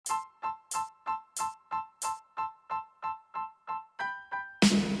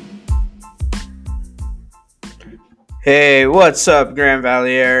Hey, what's up, Grand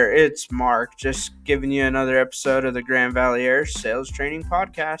Valley Air? It's Mark, just giving you another episode of the Grand Valley Air Sales Training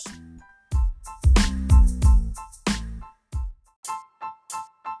Podcast.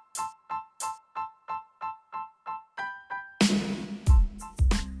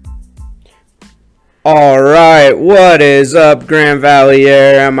 Alright, what is up, Grand Valley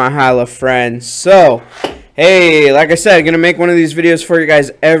Air and my hyla friends? So, hey, like I said, I'm going to make one of these videos for you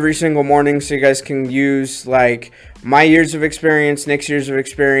guys every single morning so you guys can use, my years of experience, Nick's years of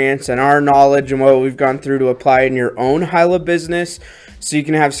experience, and our knowledge and what we've gone through to apply in your own hyla business so you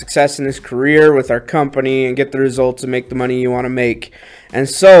can have success in this career with our company and get the results and make the money you want to make. And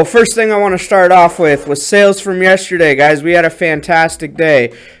so, first thing I want to start off with was sales from yesterday, guys. We had a fantastic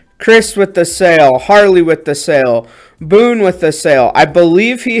day. Chris with the sale, Harley with the sale, Boone with the sale. I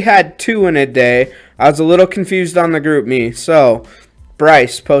believe he had 2 in a day. I was a little confused on the group me. So,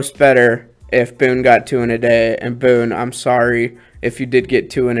 Bryce, post better if Boone got 2 in a day. And Boone, I'm sorry if you did get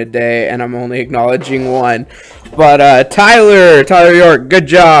 2 in a day, and I'm only acknowledging 1. But Tyler York, good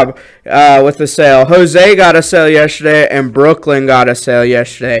job with the sale. Jose got a sale yesterday, and Brooklyn got a sale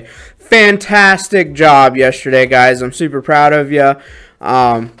yesterday. Fantastic job yesterday, guys. I'm super proud of you.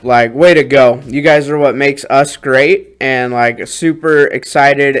 Way to go. You guys are what makes us great, and super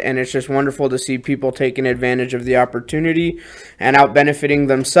excited, and it's just wonderful to see people taking advantage of the opportunity and out benefiting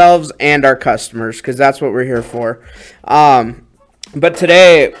themselves and our customers, because that's what we're here for. But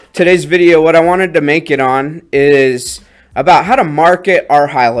today's video, what I wanted to make it on is about how to market our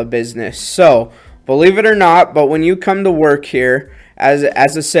hyla business. So, believe it or not, but when you come to work here as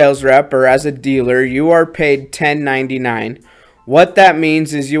a sales rep or as a dealer, you are paid $10.99. What that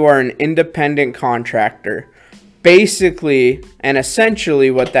means is you are an independent contractor. Basically, and essentially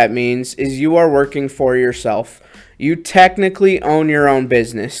what that means is you are working for yourself. You technically own your own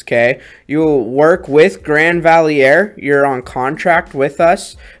business, okay? You work with Grand Valley Air. You're on contract with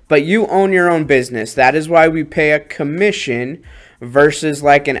us, but you own your own business. That is why we pay a commission versus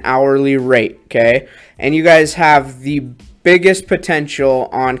an hourly rate, okay? And you guys have the biggest potential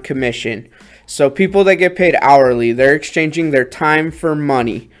on commission. So people that get paid hourly, they're exchanging their time for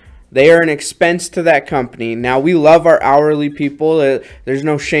money. They are an expense to that company. Now, we love our hourly people. There's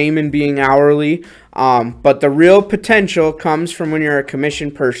no shame in being hourly. But the real potential comes from when you're a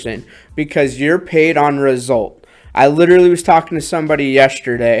commission person, because you're paid on result. I literally was talking to somebody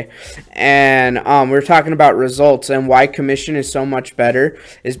yesterday, and we were talking about results and why commission is so much better.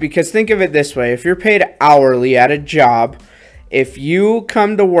 Is because think of it this way. If you're paid hourly at a job, if you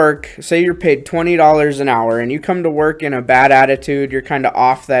come to work, say you're paid $20 an hour, and you come to work in a bad attitude, you're kind of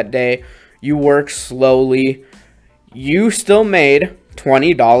off that day, you work slowly, you still made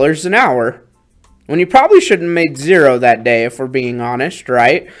 $20 an hour. When you probably should have made 0 that day, if we're being honest,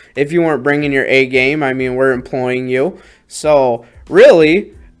 right? If you weren't bringing your A game, I mean, we're employing you. So,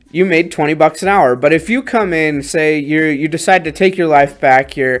 really, you made $20 an hour. But if you come in, say you decide to take your life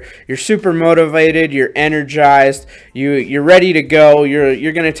back, you're super motivated, you're energized, you're ready to go,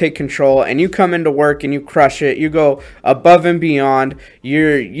 you're gonna take control, and you come into work and you crush it, you go above and beyond,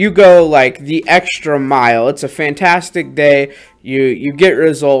 you go the extra mile. It's a fantastic day. You get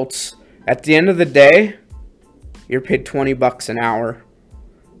results. At the end of the day, you're paid $20 an hour.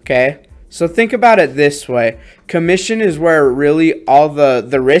 Okay? So think about it this way. Commission is where really all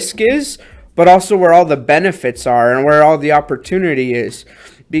the risk is, but also where all the benefits are and where all the opportunity is.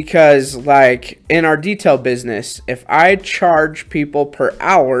 Because in our detail business, if I charge people per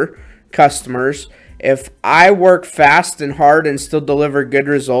hour, customers, if I work fast and hard and still deliver good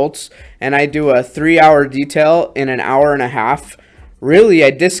results, and I do a 3-hour detail in an hour and a half, really I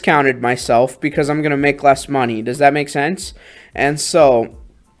discounted myself because I'm going to make less money. Does that make sense? And so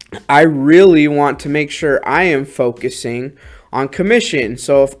I really want to make sure I am focusing on commission.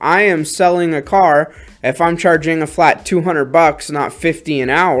 So if I am selling a car, if I'm charging a flat $200, not $50 an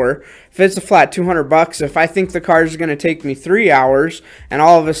hour, if it's a flat $200, if I think the car is going to take me 3 hours and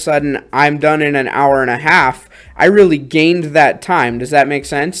all of a sudden I'm done in an hour and a half, I really gained that time. Does that make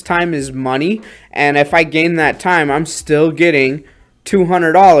sense? Time is money, and if I gain that time, I'm still getting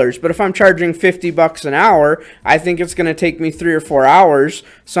 $200. But if I'm charging $50 an hour, I think it's going to take me 3 or 4 hours.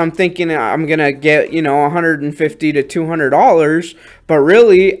 So I'm thinking I'm going to get, $150 to $200. But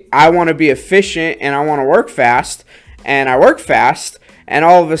really, I want to be efficient and I want to work fast. And I work fast. And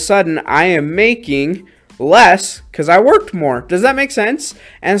all of a sudden, I am making less because I worked more. Does that make sense?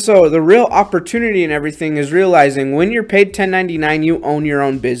 And so the real opportunity and everything is realizing when you're paid $10.99, you own your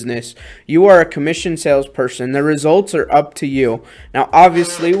own business. You are a commission salesperson. The results are up to you. Now,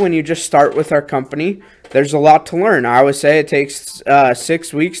 obviously, when you just start with our company, there's a lot to learn. I would say it takes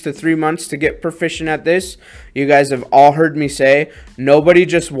 6 weeks to 3 months to get proficient at this. You guys have all heard me say, nobody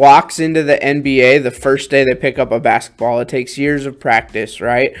just walks into the NBA the first day they pick up a basketball. It takes years of practice,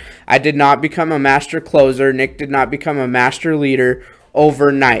 right? I did not become a master closer. Nick did not become a master leader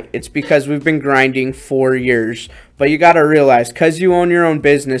overnight. It's because we've been grinding 4 years. But you got to realize, because you own your own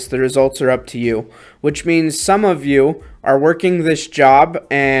business, the results are up to you, which means some of you are working this job,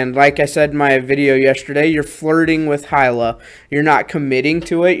 and like I said in my video yesterday, you're flirting with hyla. You're not committing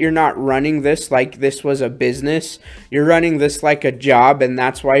to it. You're not running this like this was a business. You're running this like a job, and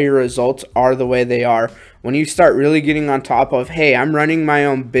that's why your results are the way they are. When you start really getting on top of, hey, I'm running my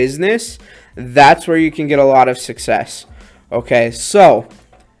own business, that's where you can get a lot of success. Okay, so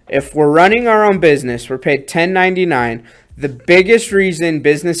if we're running our own business, we're paid $10.99. The biggest reason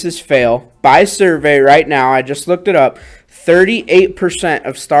businesses fail, by survey right now, I just looked it up, 38%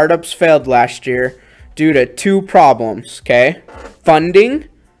 of startups failed last year due to 2 problems, okay? Funding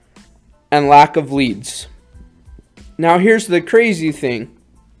and lack of leads. Now, here's the crazy thing.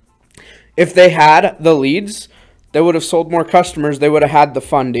 If they had the leads, they would have sold more customers. They would have had the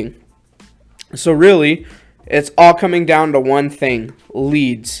funding. So really, it's all coming down to one thing,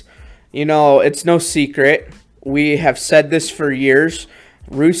 leads. You know, it's no secret. We have said this for years.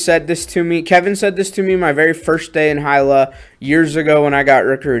 Ruth said this to me. Kevin said this to me my very first day in hyla years ago when I got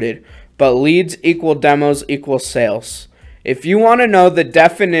recruited. But leads equal demos equal sales. If you want to know the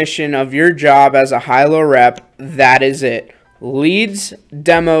definition of your job as a hyla rep, that is it. Leads,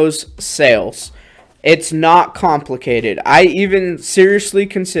 demos, sales. It's not complicated. I even seriously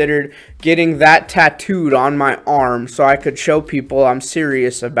considered getting that tattooed on my arm so I could show people I'm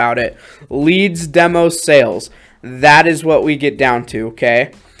serious about it. Leads, demos, sales. That is what we get down to,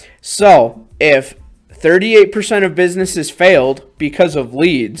 okay? So, if 38% of businesses failed because of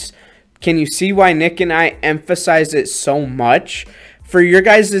leads, can you see why Nick and I emphasize it so much? For your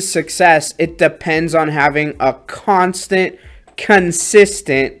guys' success, it depends on having a constant,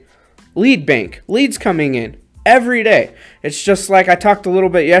 consistent lead bank, leads coming in every day. It's just like I talked a little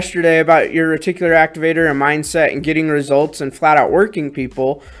bit yesterday about your reticular activator and mindset and getting results and flat out working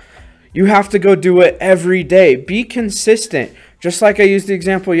people. You have to go do it every day. Be consistent. Just like I used the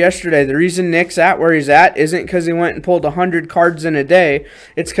example yesterday, the reason Nick's at where he's at isn't because he went and pulled 100 cards in a day.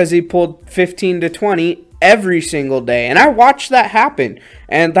 It's because he pulled 15 to 20 every single day. And I watched that happen.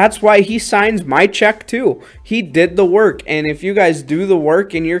 And that's why he signs my check too. He did the work. And if you guys do the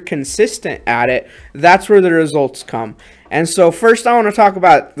work and you're consistent at it, that's where the results come. And so first I want to talk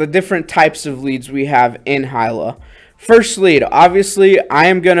about the different types of leads we have in hyla. First lead, obviously I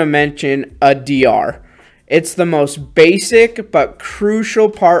am going to mention a DR. It's the most basic but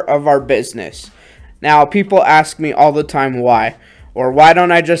crucial part of our business. Now, people ask me all the time why. Or why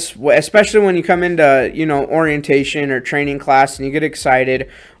don't I just, especially when you come into, orientation or training class and you get excited.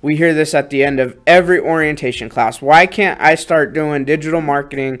 We hear this at the end of every orientation class. Why can't I start doing digital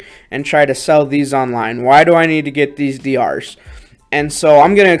marketing and try to sell these online? Why do I need to get these DRs? And so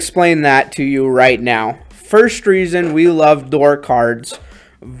I'm going to explain that to you right now. First reason we love door cards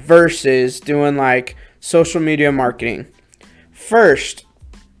versus doing like social media marketing. First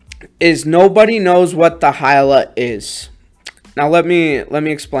is nobody knows what the hyla is. Now let me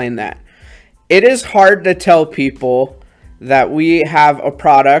explain that. It is hard to tell people that we have a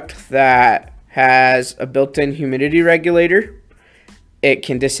product that has a built-in humidity regulator. It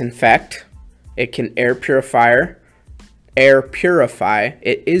can disinfect. It can air purify.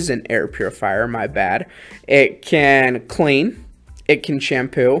 It is an air purifier, my bad. It can clean. It can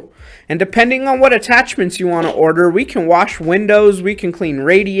shampoo. And depending on what attachments you want to order, we can wash windows, we can clean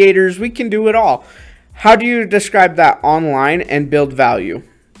radiators, we can do it all. How do you describe that online and build value?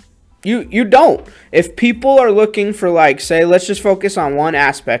 You don't. If people are looking for, like, say, let's just focus on one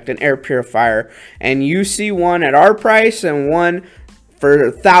aspect, an air purifier, and you see one at our price and one for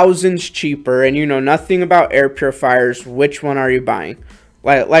thousands cheaper, and you know nothing about air purifiers, which one are you buying?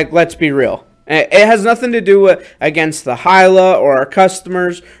 Like let's be real. It has nothing to do with against the hyla or our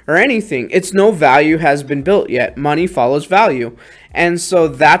customers or anything. It's no value has been built yet. Money follows value. And so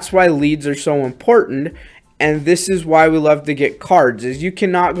that's why leads are so important. And this is why we love to get cards, is you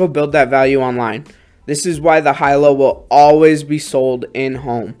cannot go build that value online. This is why the hyla will always be sold in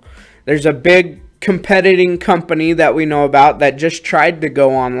home. There's a big competing company that we know about that just tried to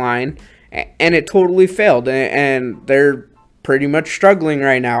go online and it totally failed. And they're pretty much struggling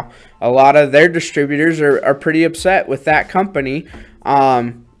right now. A lot of their distributors are pretty upset with that company.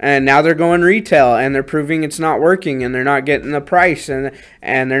 And now they're going retail and they're proving it's not working and they're not getting the price and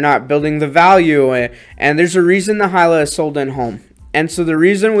they're not building the value. And there's a reason the hyla is sold in home. And so the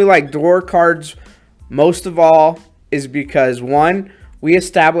reason we like door cards most of all is because, one, we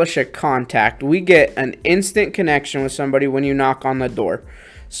establish a contact. We get an instant connection with somebody when you knock on the door.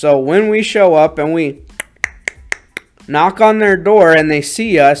 So when we show up and we knock on their door and they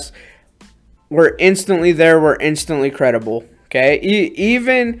see us, we're instantly there. We're instantly credible. Okay?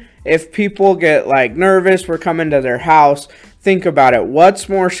 Even if people get like nervous, we're coming to their house. Think about it. What's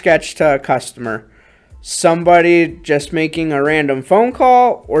more sketch to a customer? Somebody just making a random phone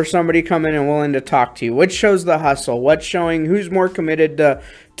call, or somebody coming and willing to talk to you? Which shows the hustle? What's showing who's more committed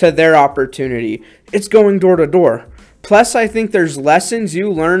to their opportunity? It's going door to door. Plus, I think there's lessons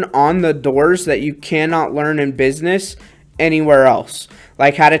you learn on the doors that you cannot learn in business anywhere else.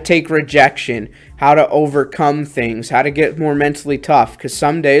 Like how to take rejection, how to overcome things, how to get more mentally tough. Because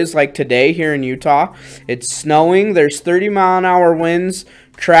some days, like today here in Utah, it's snowing, there's 30-mile-an-hour winds,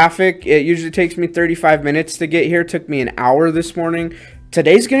 traffic. It usually takes me 35 minutes to get here. It took me an hour this morning.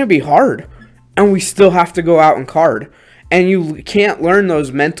 Today's going to be hard, and we still have to go out and card. And you can't learn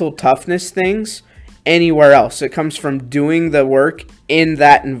those mental toughness things anywhere else. It comes from doing the work in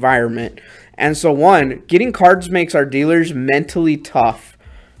that environment. And so, one, getting cards makes our dealers mentally tough,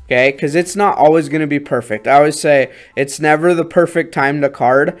 okay? Because it's not always going to be perfect. I always say it's never the perfect time to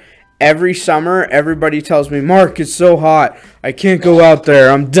card. Every summer, everybody tells me, Mark, it's so hot. I can't go out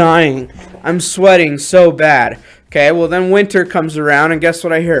there. I'm dying. I'm sweating so bad. Okay, well then winter comes around and guess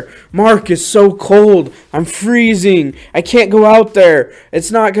what I hear? Mark, it's so cold. I'm freezing. I can't go out there.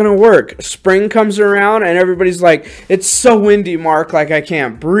 It's not going to work. Spring comes around and everybody's like, it's so windy, Mark. Like I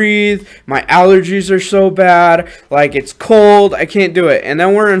can't breathe. My allergies are so bad. Like it's cold. I can't do it. And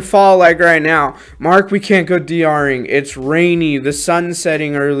then we're in fall like right now. Mark, we can't go DRing. It's rainy. The sun's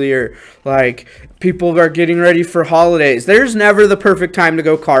setting earlier. Like people are getting ready for holidays. There's never the perfect time to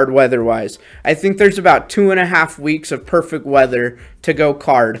go card weather-wise. I think there's about 2.5 weeks of perfect weather to go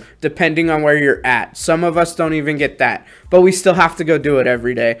card, depending on where you're at. Some of us don't even get that, but we still have to go do it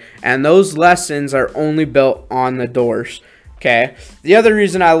every day. And those lessons are only built on the doors, okay? The other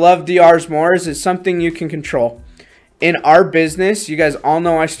reason I love DRs more is it's something you can control. In our business, you guys all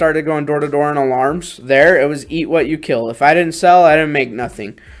know I started going door-to-door on alarms. There, it was eat what you kill. If I didn't sell, I didn't make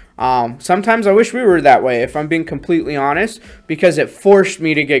nothing. Sometimes I wish we were that way, if I'm being completely honest, because it forced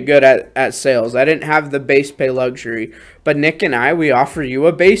me to get good at sales. I didn't have the base pay luxury. But Nick and I, we offer you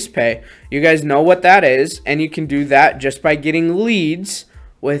a base pay. You guys know what that is, and you can do that just by getting leads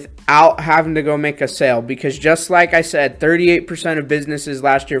without having to go make a sale. Because just like I said, 38% of businesses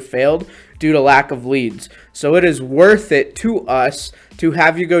last year failed due to lack of leads. So it is worth it to us to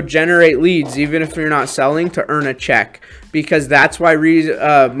have you go generate leads, even if you're not selling, to earn a check. Because that's why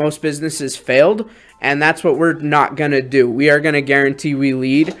most businesses failed, and that's what we're not going to do. We are going to guarantee we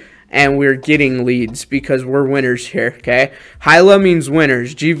lead, and we're getting leads because we're winners here, okay? Hyla means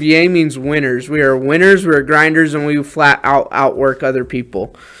winners. GVA means winners. We are winners, we're grinders, and we flat out outwork other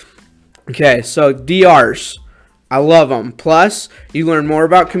people. Okay, so DRs. I love them. Plus, you learn more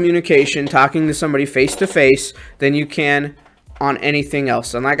about communication, talking to somebody face-to-face, than you can on anything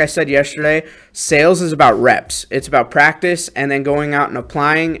else. And like I said yesterday, sales is about reps. It's about practice and then going out and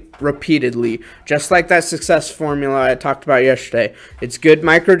applying repeatedly. Just like that success formula I talked about yesterday. It's good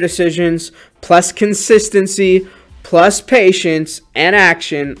micro decisions plus consistency plus patience and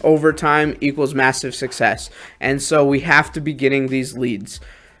action over time equals massive success. And so we have to be getting these leads.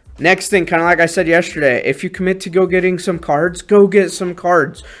 Next thing, kind of like I said yesterday, if you commit to go getting some cards, go get some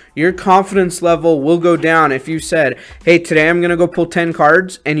cards. Your confidence level will go down if you said, hey, today I'm going to go pull 10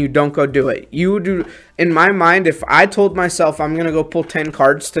 cards, and you don't go do it. You do. In my mind, if I told myself I'm going to go pull 10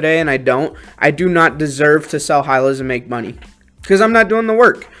 cards today and I do not deserve to sell hylas and make money because I'm not doing the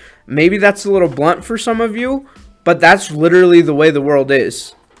work. Maybe that's a little blunt for some of you, but that's literally the way the world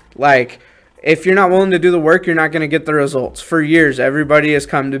is. Like, if you're not willing to do the work, you're not going to get the results. For years, everybody has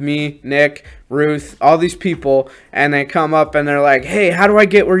come to me, Nick, Ruth, all these people, and they come up and they're like, hey, how do I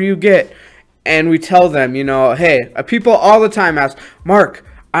get where you get? And we tell them, you know, hey, people all the time ask, Mark,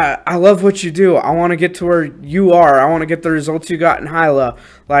 I love what you do. I want to get to where you are. I want to get the results you got in hyla.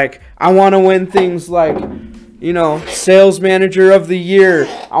 Like, I want to win things like, you know, sales manager of the year.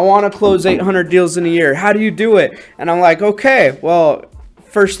 I want to close 800 deals in a year. How do you do it? And I'm like, okay, well,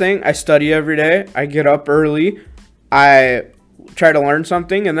 first thing, I study every day. I get up early. I try to learn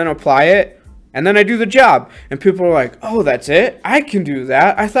something and then apply it. And then I do the job. And people are like, oh, that's it? I can do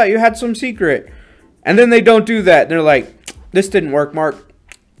that. I thought you had some secret. And then they don't do that. And they're like, this didn't work, Mark.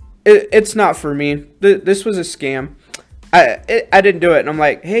 It's not for me. This was a scam. I didn't do it. And I'm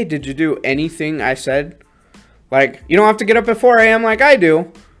like, hey, did you do anything I said? Like, you don't have to get up at 4 a.m. like I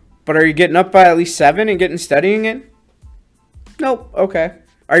do. But are you getting up by at least 7 and studying it? Nope. Okay.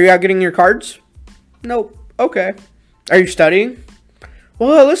 Are you out getting your cards? Nope. Okay. Are you studying?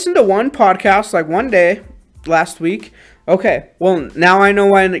 Well, I listened to one podcast like one day last week. Okay. Well, now I know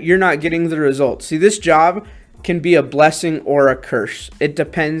why you're not getting the results. See, this job can be a blessing or a curse. It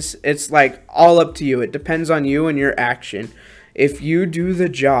depends. It's like all up to you. It depends on you and your action. If you do the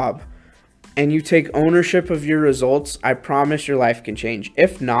job and you take ownership of your results, I promise your life can change.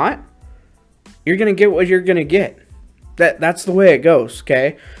 If not, you're going to get what you're going to get. That's the way it goes,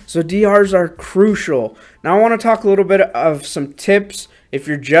 okay? So DRs are crucial. Now I want to talk a little bit of some tips if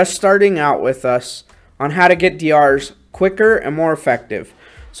you're just starting out with us on how to get DRs quicker and more effective.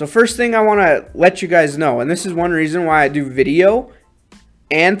 So first thing I want to let you guys know, and this is one reason why I do video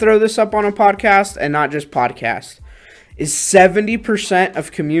and throw this up on a podcast and not just podcast, is 70%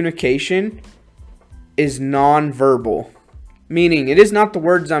 of communication is nonverbal. Meaning it is not the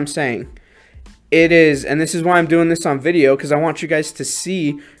words I'm saying. It is, and this is why I'm doing this on video, because I want you guys to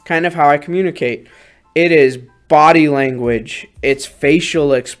see kind of how I communicate. It is body language, it's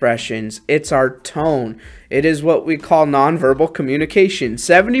facial expressions, it's our tone. It is what we call nonverbal communication.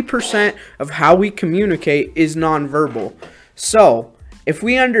 70% of how we communicate is nonverbal. So, if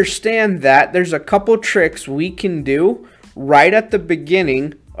we understand that, there's a couple tricks we can do right at the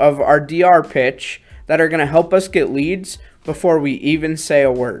beginning of our DR pitch that are going to help us get leads before we even say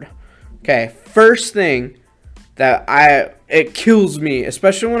a word. Okay, first thing that it kills me,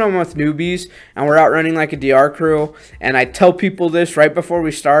 especially when I'm with newbies and we're out running like a DR crew, and I tell people this right before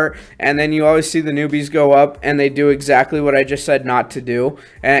we start, and then you always see the newbies go up and they do exactly what I just said not to do,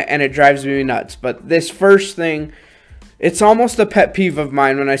 and it drives me nuts. But this first thing, it's almost a pet peeve of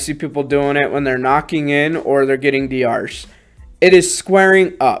mine when I see people doing it when they're knocking in or they're getting DRs. It is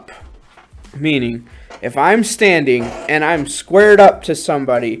squaring up, meaning if I'm standing and I'm squared up to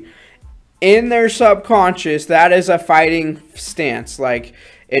somebody, in their subconscious, that is a fighting stance. Like,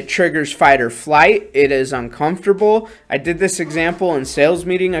 it triggers fight or flight. It is uncomfortable. I did this example in sales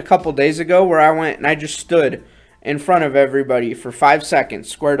meeting a couple days ago where I went and I just stood in front of everybody for 5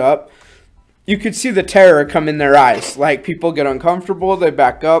 seconds, squared up. You could see the terror come in their eyes. Like, people get uncomfortable, they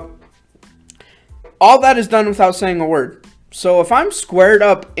back up. All that is done without saying a word. So if I'm squared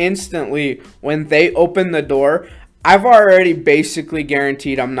up instantly when they open the door, I've already basically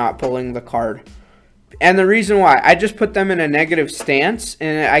guaranteed I'm not pulling the card. And the reason why, I just put them in a negative stance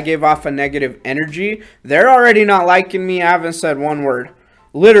and I gave off a negative energy. They're already not liking me. I haven't said one word.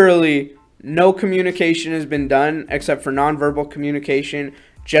 Literally, no communication has been done except for nonverbal communication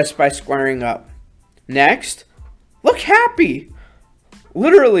just by squaring up. Next, look happy.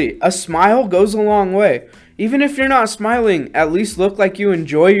 Literally, a smile goes a long way. Even if you're not smiling, at least look like you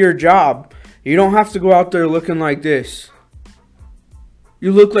enjoy your job. You don't have to go out there looking like this.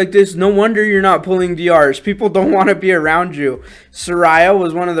 You look like this. No wonder you're not pulling DRs. People don't want to be around you. Soraya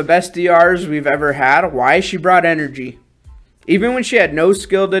was one of the best DRs we've ever had. Why? She brought energy. Even when she had no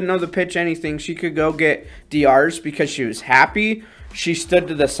skill, didn't know the pitch, anything, she could go get DRs because she was happy. She stood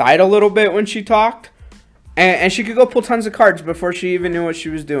to the side a little bit when she talked. And she could go pull tons of cards before she even knew what she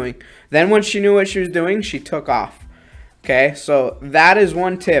was doing. Then when she knew what she was doing, she took off. Okay, so that is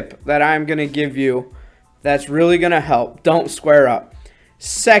one tip that I'm going to give you that's really going to help. Don't square up.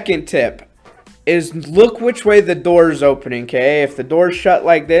 Second tip is look which way the door is opening, okay? If the door's shut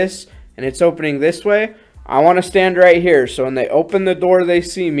like this and it's opening this way, I want to stand right here. So when they open the door, they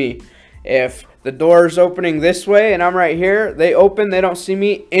see me. If the door is opening this way and I'm right here, they open, they don't see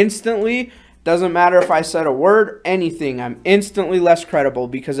me instantly. Doesn't matter if I said a word, anything. I'm instantly less credible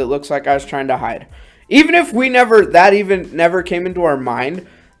because it looks like I was trying to hide. Even if we never came into our mind,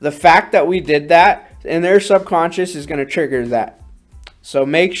 the fact that we did that in their subconscious is going to trigger that. So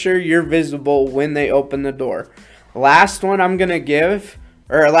make sure you're visible when they open the door. Last one I'm going to give,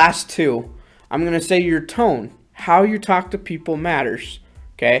 or last two, I'm going to say your tone. How you talk to people matters.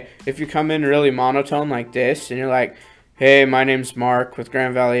 Okay? If you come in really monotone like this and you're like, hey, my name's Mark with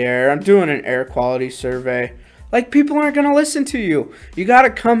Grand Valley Air. I'm doing an air quality survey. Like, people aren't going to listen to you. You got to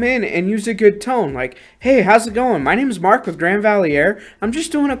come in and use a good tone. Like, hey, how's it going? My name is Mark with Grand Valley Air. I'm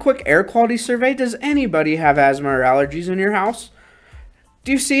just doing a quick air quality survey. Does anybody have asthma or allergies in your house?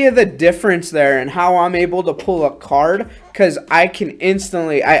 Do you see the difference there and how I'm able to pull a card? Because I can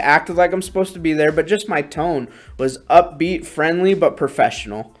instantly, I acted like I'm supposed to be there, but just my tone was upbeat, friendly, but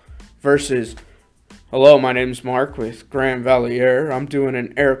professional. Versus, hello, my name's Mark with Grand Valley Air. I'm doing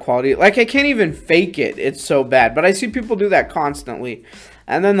an air quality. Like, I can't even fake it. It's so bad. But I see people do that constantly.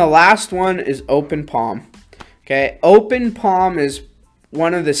 And then the last one is open palm. Okay, open palm is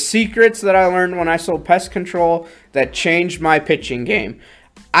one of the secrets that I learned when I sold pest control that changed my pitching game.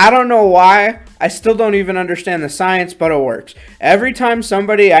 I don't know why. I still don't even understand the science, but it works. Every time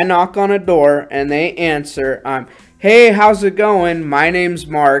I knock on a door and they answer, hey, how's it going? My name's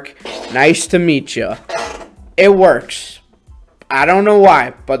Mark. Nice to meet you. It works. I don't know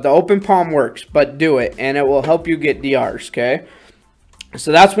why, but the open palm works. But do it, and it will help you get DRs, okay?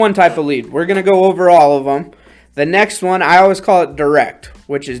 So that's one type of lead. We're going to go over all of them. The next one, I always call it direct,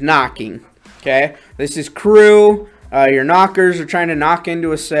 which is knocking, okay? This is crew. Your knockers are trying to knock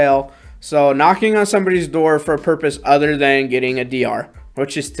into a sale. So knocking on somebody's door for a purpose other than getting a DR,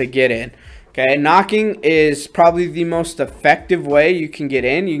 which is to get in. Okay, knocking is probably the most effective way you can get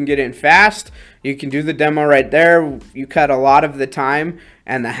in. You can get in fast. You can do the demo right there. You cut a lot of the time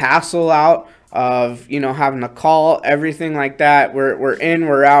and the hassle out of, you know, having to call, everything like that. We're in,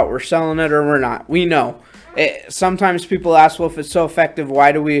 we're out, we're selling it or we're not. We know. Sometimes people ask, well, if it's so effective,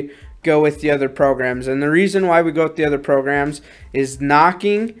 why do we go with the other programs? And the reason why we go with the other programs is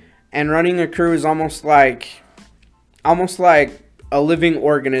knocking and running a crew is almost like a living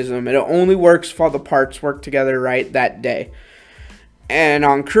organism. It only works if all the parts work together right that day. And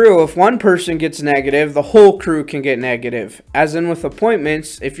on crew, if one person gets negative, the whole crew can get negative. As in with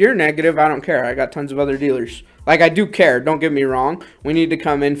appointments, if you're negative, I don't care. I got tons of other dealers. Like, I do care, don't get me wrong. We need to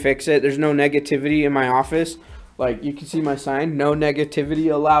come in, fix it. There's no negativity in my office. Like, you can see my sign, no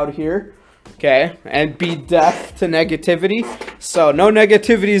negativity allowed here. Okay, and be deaf to negativity. So no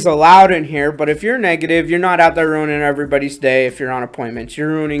negativity is allowed in here, but if you're negative, you're not out there ruining everybody's day. If you're on appointments, you're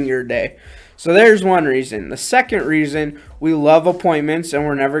ruining your day. So there's one reason. The second reason we love appointments and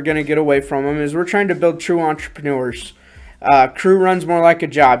we're never going to get away from them is we're trying to build true entrepreneurs. Crew runs more like a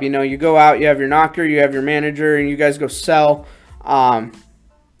job. You know, you go out, you have your knocker, you have your manager, and you guys go sell.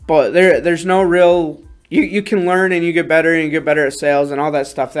 But there's no real... You can learn and you get better at sales and all that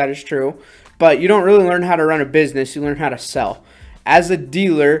stuff. That is true. But you don't really learn how to run a business. You learn how to sell. As a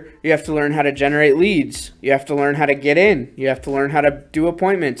dealer, you have to learn how to generate leads. You have to learn how to get in. You have to learn how to do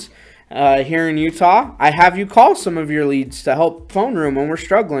appointments. Here in Utah, I have you call some of your leads to help phone room when we're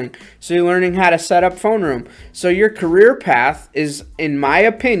struggling. So you're learning how to set up phone room. So your career path is, in my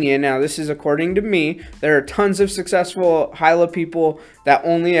opinion, now this is according to me, there are tons of successful hyla people that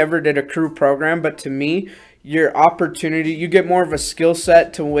only ever did a crew program, but to me, your opportunity, you get more of a skill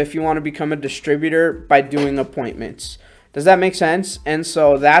set to if you want to become a distributor by doing appointments. Does that make sense? And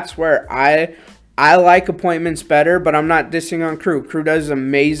so that's where I like appointments better, but I'm not dissing on crew. Crew does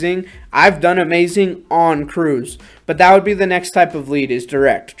amazing. I've done amazing on crews, but that would be the next type of lead is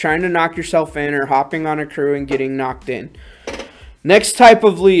direct. Trying to knock yourself in or hopping on a crew and getting knocked in. Next type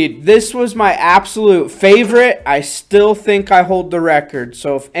of lead. This was my absolute favorite. I still think I hold the record.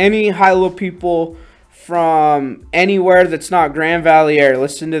 So if any hyla people from anywhere that's not Grand Valley area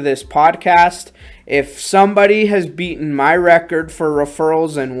listen to this podcast, if somebody has beaten my record for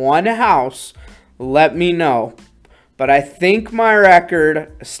referrals in one house, let me know. But I think my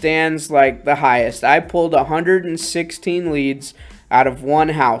record stands like the highest. I pulled 116 leads out of one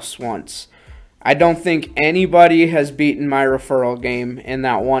house once. I don't think anybody has beaten my referral game in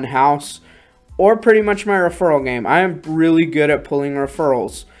that one house, or pretty much my referral game. I am really good at pulling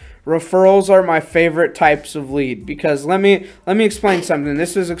referrals. Referrals are my favorite types of lead because let me explain something.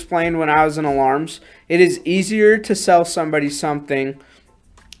 This was explained when I was in alarms. It is easier to sell somebody something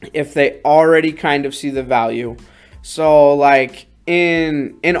if they already kind of see the value. So like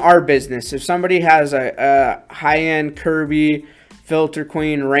in our business, if somebody has a high-end Kirby, Filter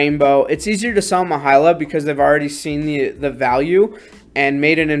Queen, Rainbow, it's easier to sell them a hyla because they've already seen the value and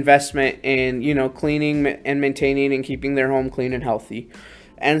made an investment in, you know, cleaning and maintaining and keeping their home clean and healthy.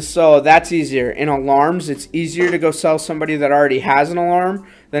 And so that's easier. In alarms, it's easier to go sell somebody that already has an alarm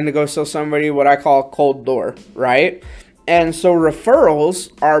than to go sell somebody what I call a cold door, right? And so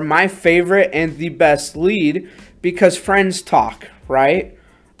referrals are my favorite and the best lead because friends talk, right?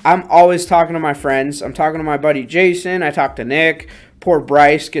 I'm always talking to my friends. I'm talking to my buddy Jason. I talk to Nick. Poor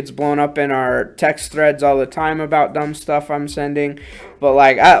Bryce gets blown up in our text threads all the time about dumb stuff I'm sending. But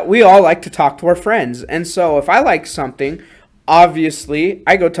like we all like to talk to our friends. And so if I like something, obviously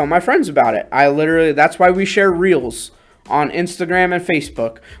I go tell my friends about it. That's why we share reels on Instagram and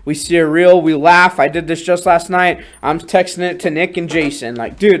Facebook. We see a reel, we laugh. I did this just last night. I'm texting it to Nick and Jason.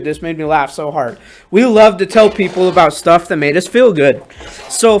 Like, dude, this made me laugh so hard. We love to tell people about stuff that made us feel good.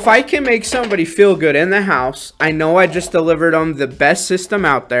 So if I can make somebody feel good in the house, I know I just delivered them the best system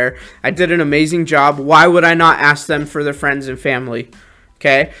out there. I did an amazing job. Why would I not ask them for their friends and family?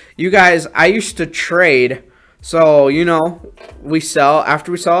 Okay? You guys, I used to trade. So, you know,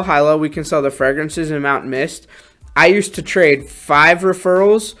 after we sell a hyla, we can sell the fragrances and Mountain Mist. I used to trade 5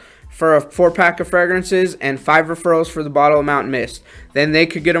 referrals for a 4-pack of fragrances and 5 referrals for the bottle of Mountain Mist. Then they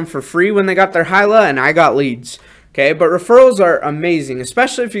could get them for free when they got their hyla, and I got leads. Okay, but referrals are amazing,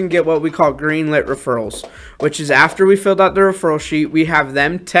 especially if you can get what we call green-lit referrals, which is after we filled out the referral sheet, we have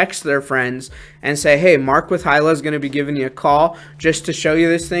them text their friends and say, hey, Mark with hyla is going to be giving you a call just to show you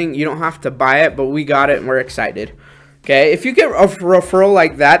this thing. You don't have to buy it, but we got it and we're excited. Okay, if you get a referral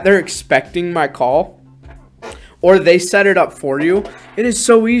like that, they're expecting my call, or they set it up for you. It is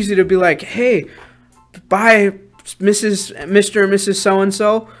so easy to be like, hey, bye, Mr. and Mrs.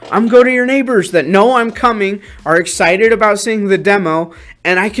 So-and-so. I'm go to your neighbors that know I'm coming, are excited about seeing the demo,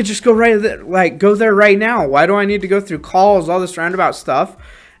 and I could just go go there right now. Why do I need to go through calls, all this roundabout stuff?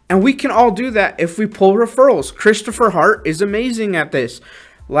 And we can all do that if we pull referrals. Christopher Hart is amazing at this.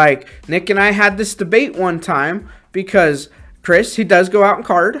 Like, Nick and I had this debate one time because Chris, he does go out and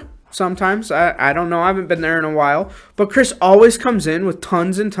card sometimes. I don't know. I haven't been there in a while. But Chris always comes in with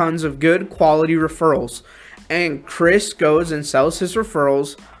tons and tons of good quality referrals. And Chris goes and sells his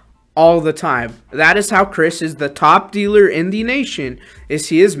referrals all the time. That is how Chris is the top dealer in the nation, is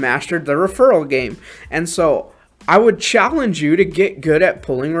he has mastered the referral game. And so I would challenge you to get good at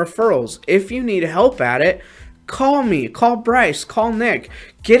pulling referrals. If you need help at it, call me, call Bryce, call Nick,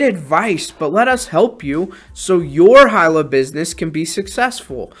 get advice, but let us help you so your hyla business can be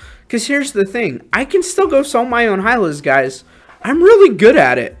successful. Because here's the thing, I can still go sell my own hylas, guys. I'm really good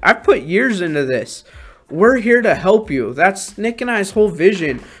at it. I've put years into this. We're here to help you. That's Nick and I's whole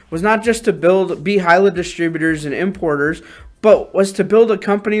vision, was not just to be hyla distributors and importers, but was to build a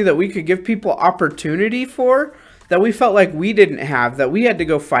company that we could give people opportunity for, that we felt like we didn't have, that we had to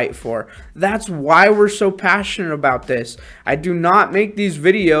go fight for. That's why we're so passionate about this. I do not make these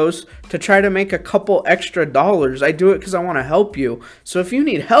videos to try to make a couple extra dollars. I do it because I want to help you. So if you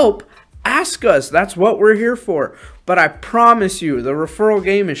need help, ask us. That's what we're here for. But I promise you, the referral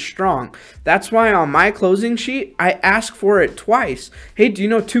game is strong. That's why on my closing sheet, I ask for it twice. Hey, do you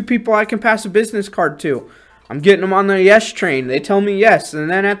know 2 people I can pass a business card to? I'm getting them on the yes train. They tell me yes. And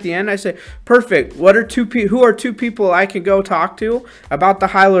then at the end, I say, perfect. Who are 2 people I can go talk to about the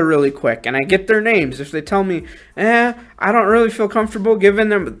hyla really quick? And I get their names. If they tell me, I don't really feel comfortable giving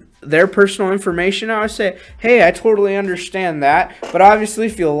them their personal information, I would say, hey, I totally understand that. But obviously,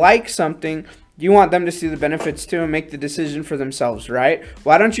 if you like something, you want them to see the benefits too and make the decision for themselves, right?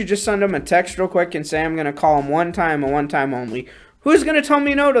 Why don't you just send them a text real quick and say, I'm going to call them one time and one time only? Who's going to tell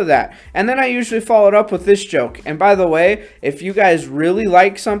me no to that? And then I usually follow it up with this joke. And by the way, if you guys really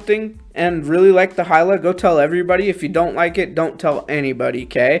like something and really like the hyla, go tell everybody. If you don't like it, don't tell anybody,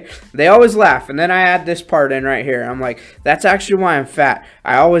 okay? They always laugh. And then I add this part in right here. I'm like, that's actually why I'm fat.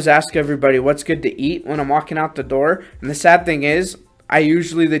 I always ask everybody what's good to eat when I'm walking out the door. And the sad thing is,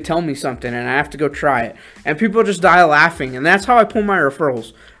 they tell me something and I have to go try it. And people just die laughing. And that's how I pull my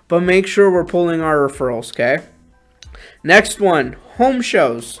referrals. But make sure we're pulling our referrals, okay? Next one, home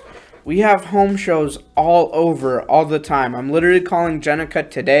shows. We have home shows all over, all the time. I'm literally calling Jenica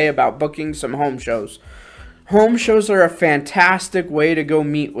today about booking some home shows. Home shows are a fantastic way to go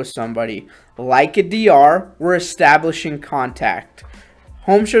meet with somebody. Like a DR, we're establishing contact.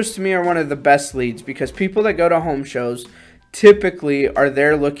 Home shows to me are one of the best leads because people that go to home shows typically are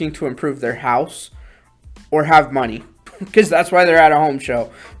there looking to improve their house or have money. Because that's why they're at a home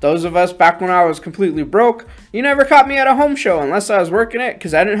show. Those of us back when I was completely broke, you never caught me at a home show unless I was working it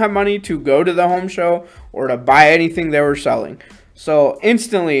because I didn't have money to go to the home show or to buy anything they were selling. So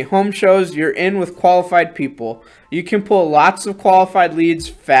instantly, home shows, you're in with qualified people. You can pull lots of qualified leads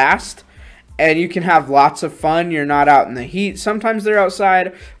fast and you can have lots of fun. You're not out in the heat. Sometimes they're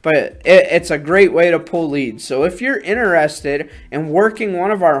outside, but it's a great way to pull leads. So if you're interested in working one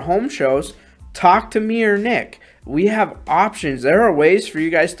of our home shows, talk to me or Nick. We have options. There are ways for you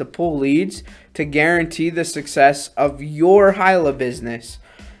guys to pull leads to guarantee the success of your hyla business.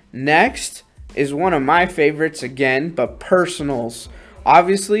 Next is one of my favorites again, but personals.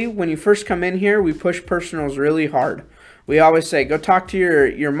 Obviously, when you first come in here, we push personals really hard. We always say, go talk to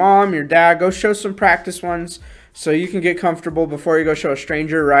your mom, your dad, go show some practice ones so you can get comfortable before you go show a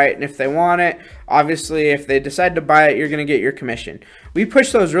stranger, right? And if they want it, obviously, if they decide to buy it, you're going to get your commission. We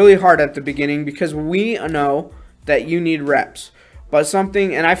push those really hard at the beginning because we know that you need reps. But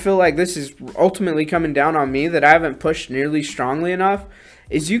something, and I feel like this is ultimately coming down on me that I haven't pushed nearly strongly enough,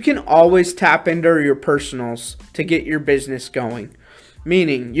 is you can always tap into your personals to get your business going.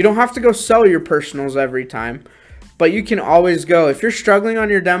 Meaning, you don't have to go sell your personals every time, but you can always go. If you're struggling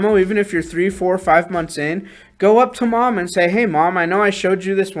on your demo, even if you're 3, 4, 5 months in, Go up to mom and say, hey mom, I know I showed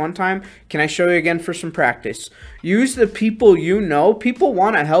you this one time. Can I show you again for some practice? Use the people you know. People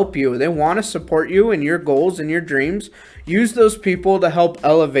want to help you. They want to support you in your goals and your dreams. Use those people to help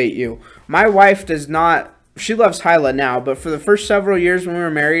elevate you. My wife does not, she loves hyla now, but for the first several years when we were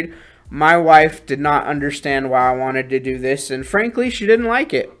married, my wife did not understand why I wanted to do this, and frankly, she didn't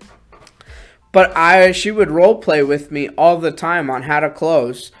like it. But she would role play with me all the time on how to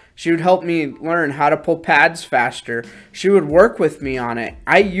close. She would help me learn how to pull pads faster. She would work with me on it.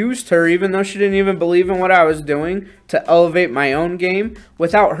 I used her, even though she didn't even believe in what I was doing, to elevate my own game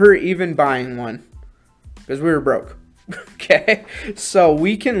without her even buying one. Because we were broke. Okay? So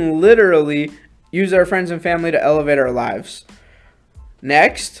we can literally use our friends and family to elevate our lives.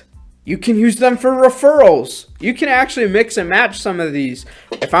 Next, you can use them for referrals. You can actually mix and match some of these.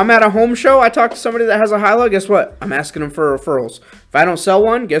 If I'm at a home show, I talk to somebody that has a hyla, guess what? I'm asking them for referrals. If I don't sell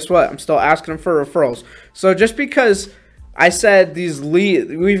one, guess what? I'm still asking them for referrals. So just because I said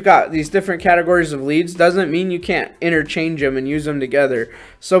we've got these different categories of leads doesn't mean you can't interchange them and use them together.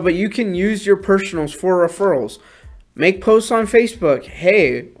 But you can use your personals for referrals. Make posts on Facebook.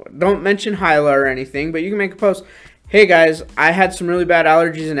 Hey, don't mention hyla or anything, but you can make a post. Hey guys, I had some really bad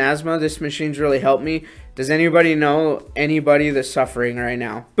allergies and asthma. This machine's really helped me. Does anybody know anybody that's suffering right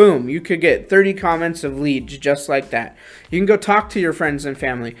now? Boom, you could get 30 comments of leads just like that. You can go talk to your friends and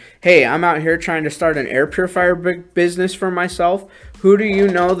family. Hey, I'm out here trying to start an air purifier business for myself. Who do you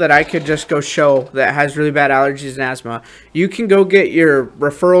know that I could just go show that has really bad allergies and asthma? You can go get your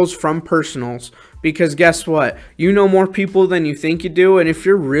referrals from personals. Because guess what? You know more people than you think you do. And if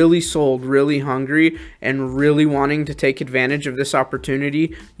you're really sold, really hungry, and really wanting to take advantage of this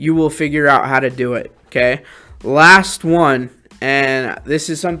opportunity, you will figure out how to do it. Okay? Last one. And this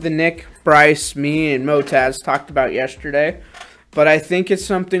is something Nick, Bryce, me, and Motaz talked about yesterday. But I think it's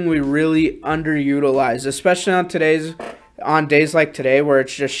something we really underutilize. Especially on days like today where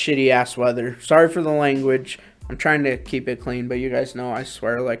it's just shitty ass weather. Sorry for the language. I'm trying to keep it clean. But you guys know I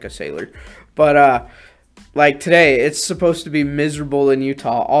swear like a sailor. But, like today, it's supposed to be miserable in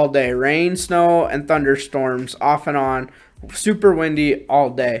Utah all day. Rain, snow, and thunderstorms off and on. Super windy all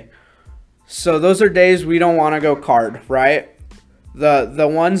day. So those are days we don't want to go card, right? The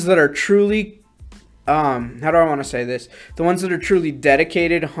ones that are truly, how do I want to say this? The ones that are truly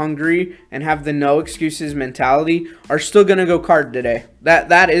dedicated, hungry, and have the no excuses mentality are still going to go card today.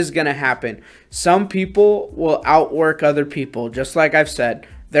 That is going to happen. Some people will outwork other people, just like I've said.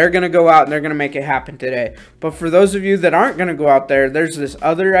 They're going to go out and they're going to make it happen today. But for those of you that aren't going to go out there, there's this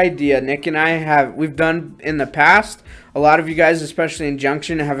other idea Nick and we've done in the past. A lot of you guys, especially in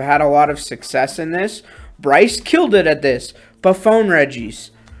Junction, have had a lot of success in this. Bryce killed it at this. But phone reggies.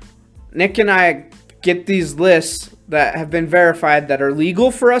 Nick and I get these lists that have been verified that are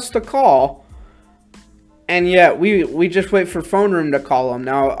legal for us to call. And yet we just wait for Phone Room to call them.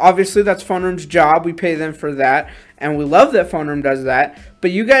 Now, obviously, that's Phone Room's job. We pay them for that. And we love that Phone Room does that.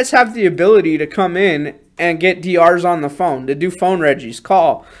 But you guys have the ability to come in and get DRs on the phone, to do phone reggies,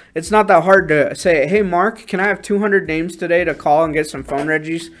 call. It's not that hard to say, hey, Mark, can I have 200 names today to call and get some phone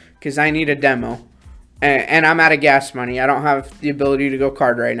reggies? Because I need a demo. And I'm out of gas money. I don't have the ability to go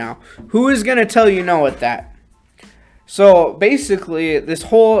card right now. Who is going to tell you no at that? So basically, this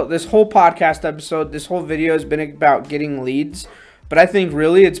whole podcast episode, this whole video has been about getting leads. But I think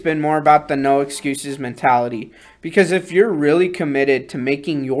really it's been more about the no excuses mentality. Because if you're really committed to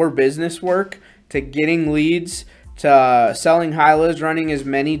making your business work, to getting leads, to selling hylas, running as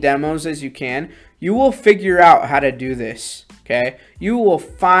many demos as you can, you will figure out how to do this. Okay? You will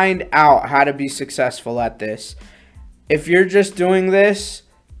find out how to be successful at this. If you're just doing this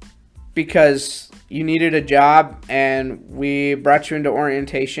because you needed a job and we brought you into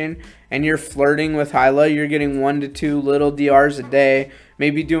orientation and you're flirting with hyla, you're getting 1 to 2 little DRs a day,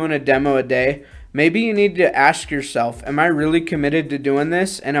 maybe doing a demo a day, maybe you need to ask yourself, am I really committed to doing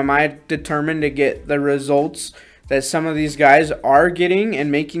this? And am I determined to get the results that some of these guys are getting and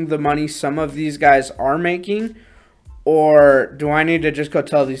making the money some of these guys are making? Or do I need to just go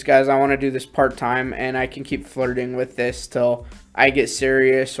tell these guys I want to do this part-time and I can keep flirting with this till I get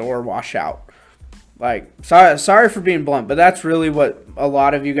serious or wash out? Like, sorry for being blunt, but that's really what a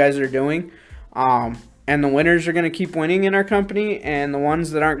lot of you guys are doing. And the winners are going to keep winning in our company, and the ones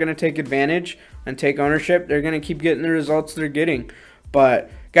that aren't going to take advantage and take ownership, they're going to keep getting the results they're getting.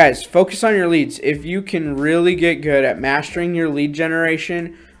 But, guys, focus on your leads. If you can really get good at mastering your lead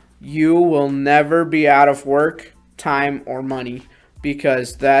generation, you will never be out of work, time, or money,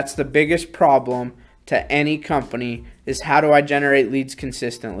 because that's the biggest problem to any company is how do I generate leads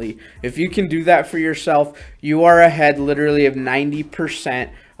consistently. If you can do that for yourself, you are ahead literally of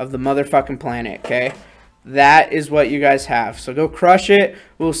 90% of the motherfucking planet, okay? that is what you guys have. So go crush it.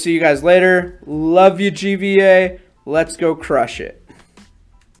 We'll see you guys later. Love you, GVA. Let's go crush it.